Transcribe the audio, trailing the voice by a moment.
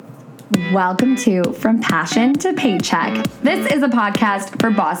Welcome to From Passion to Paycheck. This is a podcast for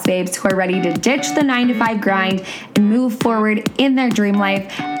boss babes who are ready to ditch the 9-to-5 grind and move forward in their dream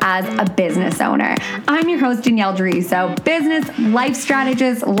life as a business owner. I'm your host, Danielle Deriso, business, life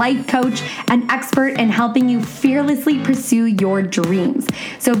strategist, life coach, and expert in helping you fearlessly pursue your dreams.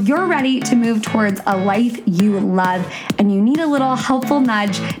 So if you're ready to move towards a life you love and you need a little helpful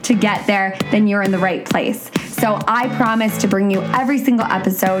nudge to get there, then you're in the right place. So I promise to bring you every single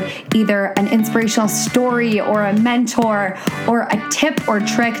episode, either an inspirational story or a mentor or a tip or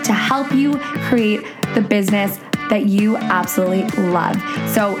trick to help you create the business that you absolutely love.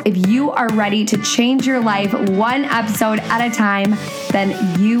 So if you are ready to change your life one episode at a time, then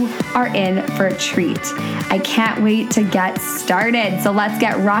you are in for a treat. I can't wait to get started. So let's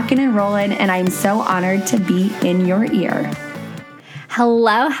get rocking and rolling, and I'm so honored to be in your ear.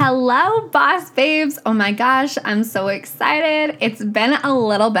 Hello, boss babes. Oh my gosh, I'm so excited. It's been a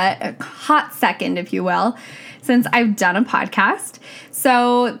little bit, a hot second, if you will, since I've done a podcast.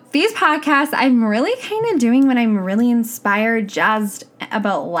 So these podcasts I'm really kind of doing when I'm really inspired, jazzed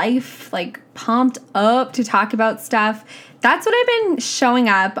about life, like pumped up to talk about stuff. That's what I've been showing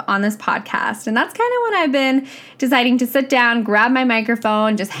up on this podcast. And that's kind of when I've been deciding to sit down, grab my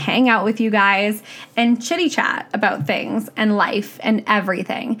microphone, just hang out with you guys and chitty chat about things and life and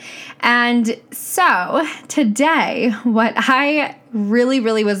everything. And so today, what I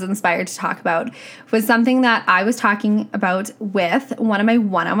really was inspired to talk about was something that I was talking about with one of my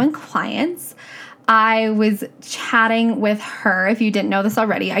one-on-one clients. I was chatting with her. If you didn't know this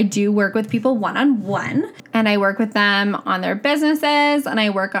already, I do work with people one-on-one, and I work with them on their businesses, and I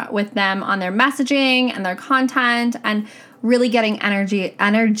work with them on their messaging and their content, and really getting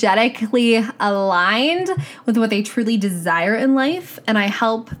energetically aligned with what they truly desire in life. And I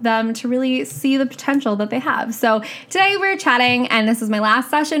help them to really see the potential that they have. So today we're chatting, and this is my last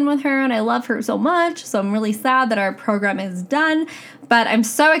session with her, and I love her so much. So I'm really sad that our program is done, but I'm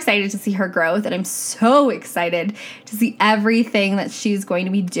so excited to see her growth, and I'm so excited to see everything that she's going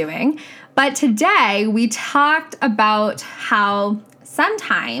to be doing. But today we talked about how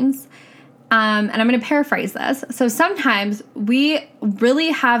sometimes and I'm going to paraphrase this. So sometimes we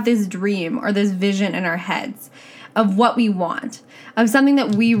really have this dream or this vision in our heads of what we want, of something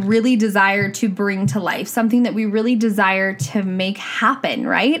that we really desire to bring to life, something that we really desire to make happen,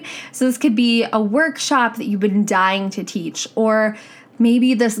 right? So this could be a workshop that you've been dying to teach, or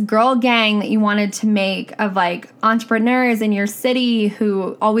maybe this girl gang that you wanted to make of like entrepreneurs in your city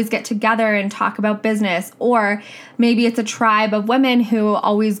who always get together and talk about business. Or maybe it's a tribe of women who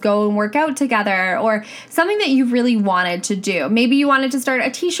always go and work out together, or something that you really wanted to do. Maybe you wanted to start a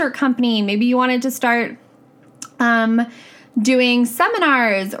t-shirt company. Maybe you wanted to start doing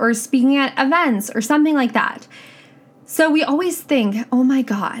seminars or speaking at events or something like that. So we always think, oh my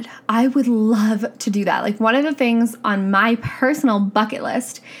God, I would love to do that. Like one of the things on my personal bucket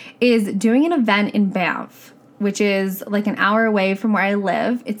list is doing an event in Banff, which is like an hour away from where I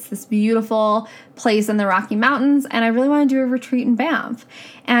live. It's this beautiful place in the Rocky Mountains, and I really want to do a retreat in Banff.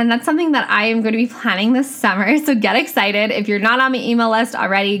 And that's something that I am going to be planning this summer, so get excited. If you're not on my email list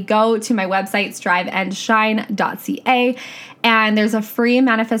already, go to my website, striveandshine.ca, and there's a free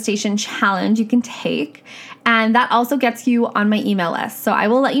manifestation challenge you can take, and that also gets you on my email list. So I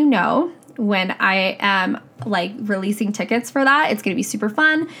will let you know when I am like releasing tickets for that. It's going to be super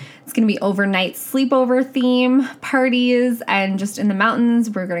fun. It's going to be overnight sleepover theme parties, and just in the mountains,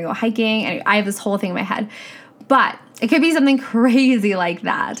 we're going to go hiking. And I have this whole thing in my head, but it could be something crazy like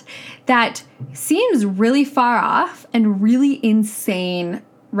that, that seems really far off and really insane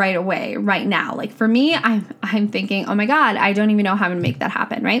right away, right now. Like for me, I'm thinking, oh my God, I don't even know how I'm going to make that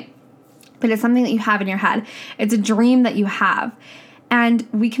happen, right? But it's something that you have in your head. It's a dream that you have. And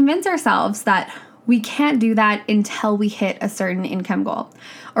we convince ourselves that we can't do that until we hit a certain income goal.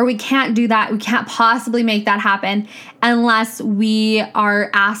 Or we can't do that, we can't possibly make that happen unless we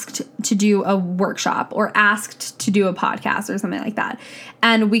are asked to do a workshop or asked to do a podcast or something like that.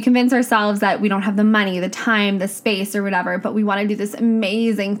 And we convince ourselves that we don't have the money, the time, the space, or whatever, but we want to do this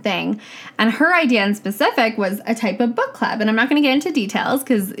amazing thing. And her idea in specific was a type of book club. And I'm not going to get into details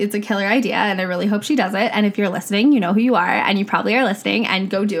because it's a killer idea, and I really hope she does it. And if you're listening, you know who you are, and you probably are listening, and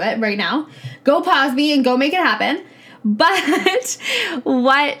go do it right now. Go pause me and go make it happen. But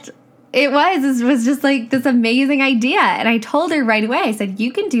what it was just like this amazing idea. And I told her right away, I said,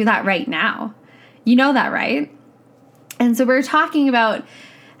 you can do that right now. You know that, right? And so we're talking about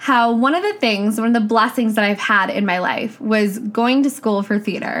how one of the blessings that I've had in my life was going to school for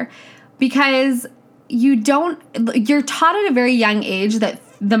theater, because you're taught at a very young age that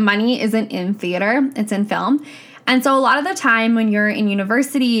the money isn't in theater, it's in film. And so a lot of the time when you're in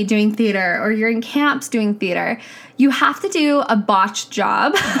university doing theater or you're in camps doing theater, you have to do a botched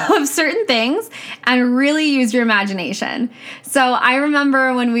job of certain things and really use your imagination. So I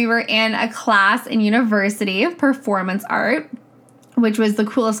remember when we were in a class in university of performance art, which was the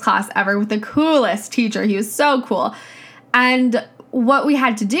coolest class ever with the coolest teacher. He was so cool. And what we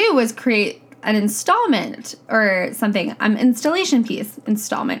had to do was create an installation piece.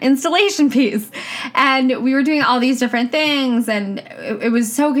 And we were doing all these different things, and it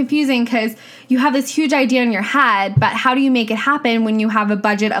was so confusing because you have this huge idea in your head, but how do you make it happen when you have a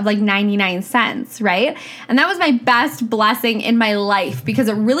budget of like 99 cents, right? And that was my best blessing in my life because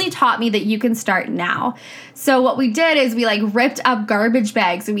it really taught me that you can start now. So what we did is we like ripped up garbage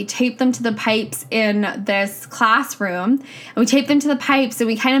bags and we taped them to the pipes in this classroom, and we taped them to the pipes, and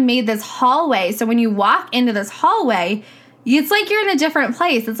we kind of made this hallway. So when you walk into this hallway, it's like you're in a different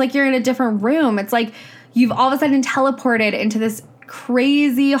place. It's like you're in a different room. It's like you've all of a sudden teleported into this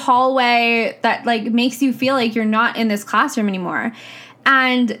crazy hallway that like makes you feel like you're not in this classroom anymore.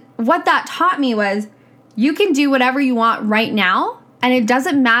 And what that taught me was you can do whatever you want right now. And it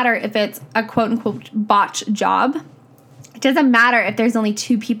doesn't matter if it's a quote unquote botch job. It doesn't matter if there's only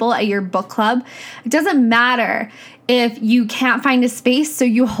 2 people at your book club. It doesn't matter if you can't find a space, so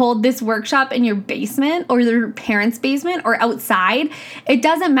you hold this workshop in your basement or your parents' basement or outside. It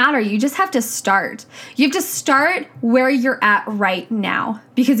doesn't matter. You just have to start. You have to start where you're at right now.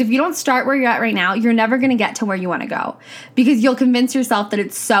 Because if you don't start where you're at right now, you're never going to get to where you want to go. Because you'll convince yourself that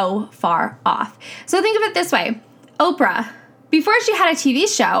it's so far off. So think of it this way. Oprah, before she had a TV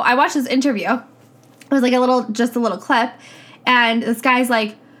show, I watched this interview. It was like just a little clip. And this guy's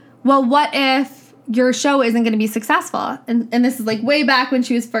like, well, what if your show isn't going to be successful? And this is like way back when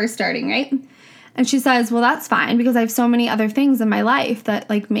she was first starting, right? And she says, well, that's fine because I have so many other things in my life that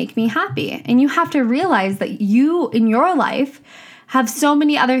like make me happy. And you have to realize that you in your life have so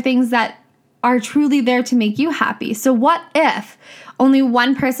many other things that are truly there to make you happy. So what if only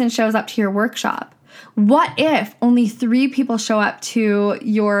one person shows up to your workshop? What if only 3 people show up to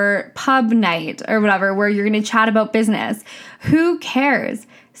your pub night or whatever, where you're going to chat about business? Who cares?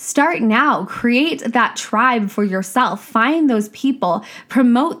 Start now. Create that tribe for yourself. Find those people.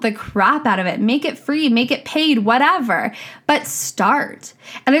 Promote the crap out of it. Make it free. Make it paid. Whatever. But start.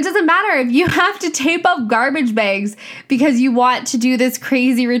 And it doesn't matter if you have to tape up garbage bags because you want to do this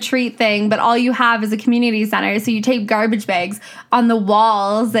crazy retreat thing, but all you have is a community center. So you tape garbage bags on the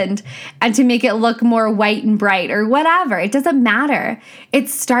walls and to make it look more white and bright or whatever. It doesn't matter.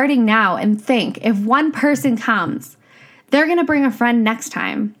 It's starting now. And think, if one person comes, they're going to bring a friend next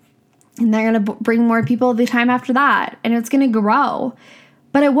time, and they're going to bring more people the time after that, and it's going to grow.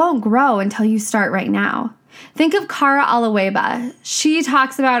 But it won't grow until you start right now. Think of Cara Alueba. She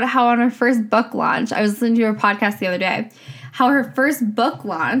talks about how on her first book launch, I was listening to her podcast the other day, how her first book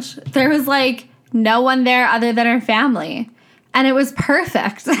launch, there was like no one there other than her family. And it was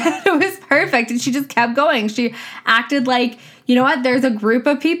perfect. It was perfect. And she just kept going. She acted like, you know what, there's a group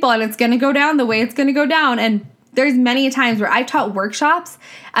of people and it's going to go down the way it's going to go down. And there's many times where I taught workshops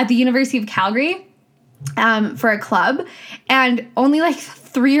at the University of Calgary for a club, and only like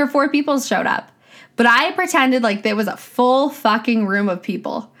 3 or 4 people showed up. But I pretended like there was a full fucking room of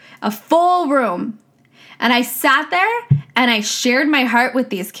people, a full room. And I sat there and I shared my heart with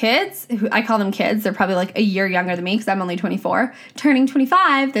these kids. Who I call them kids. They're probably like a year younger than me because I'm only 24, turning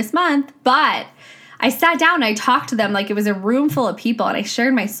 25 this month. But I sat down and I talked to them like it was a room full of people, and I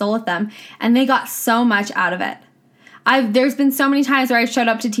shared my soul with them, and they got so much out of it. There's been so many times where I've showed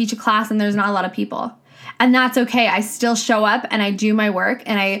up to teach a class and there's not a lot of people. And that's okay. I still show up and I do my work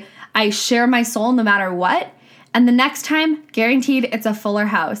and I share my soul no matter what. And the next time, guaranteed, it's a fuller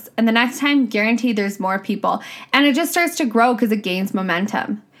house. And the next time, guaranteed, there's more people. And it just starts to grow because it gains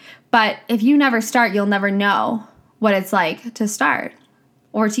momentum. But if you never start, you'll never know what it's like to start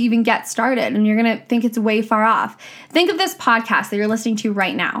or to even get started. And you're going to think it's way far off. Think of this podcast that you're listening to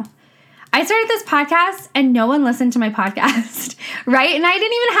right now. I started this podcast and no one listened to my podcast, right? And I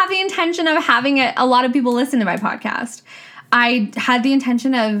didn't even have the intention of having a lot of people listen to my podcast. I had the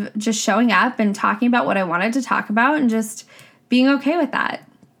intention of just showing up and talking about what I wanted to talk about and just being okay with that.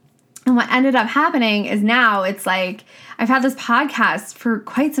 And what ended up happening is now it's like I've had this podcast for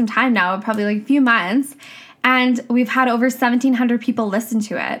quite some time now, probably like a few months, and we've had over 1,700 people listen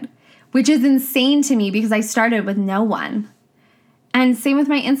to it, which is insane to me because I started with no one. And same with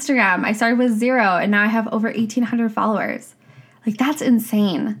my Instagram. I started with 0 and now I have over 1,800 followers. Like, that's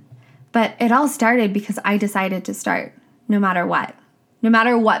insane. But it all started because I decided to start no matter what. No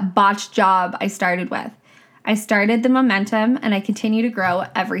matter what botched job I started with. I started the momentum and I continue to grow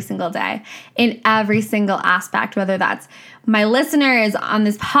every single day in every single aspect, whether that's my listeners on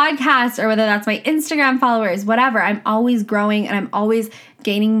this podcast or whether that's my Instagram followers, whatever. I'm always growing and I'm always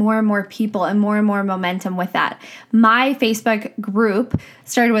gaining more and more people and more momentum with that. My Facebook group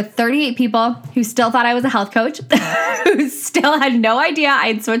started with 38 people who still thought I was a health coach, who still had no idea I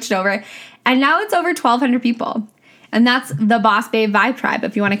had switched over. And now it's over 1,200 people. And that's the Boss Babe Vibe Tribe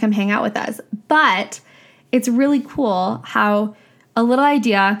if you want to come hang out with us. But it's really cool how a little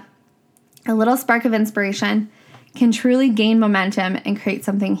idea, a little spark of inspiration can truly gain momentum and create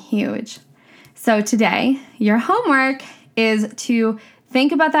something huge. So today, your homework is to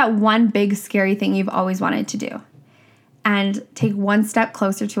think about that one big scary thing you've always wanted to do and take one step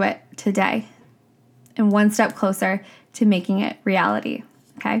closer to it today and one step closer to making it reality,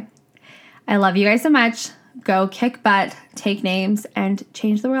 okay? I love you guys so much. Go kick butt, take names, and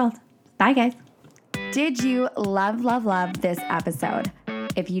change the world. Bye, guys. Did you love this episode?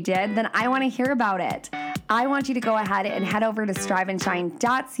 If you did, then I want to hear about it. I want you to go ahead and head over to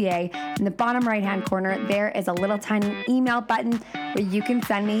striveandshine.ca. In the bottom right-hand corner, there is a little tiny email button where you can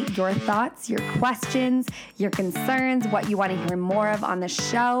send me your thoughts, your questions, your concerns, what you want to hear more of on the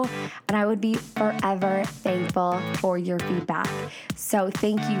show, and I would be forever thankful for your feedback. So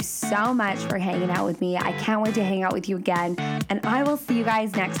thank you so much for hanging out with me. I can't wait to hang out with you again, and I will see you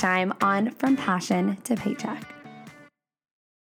guys next time on From Passion to Paycheck.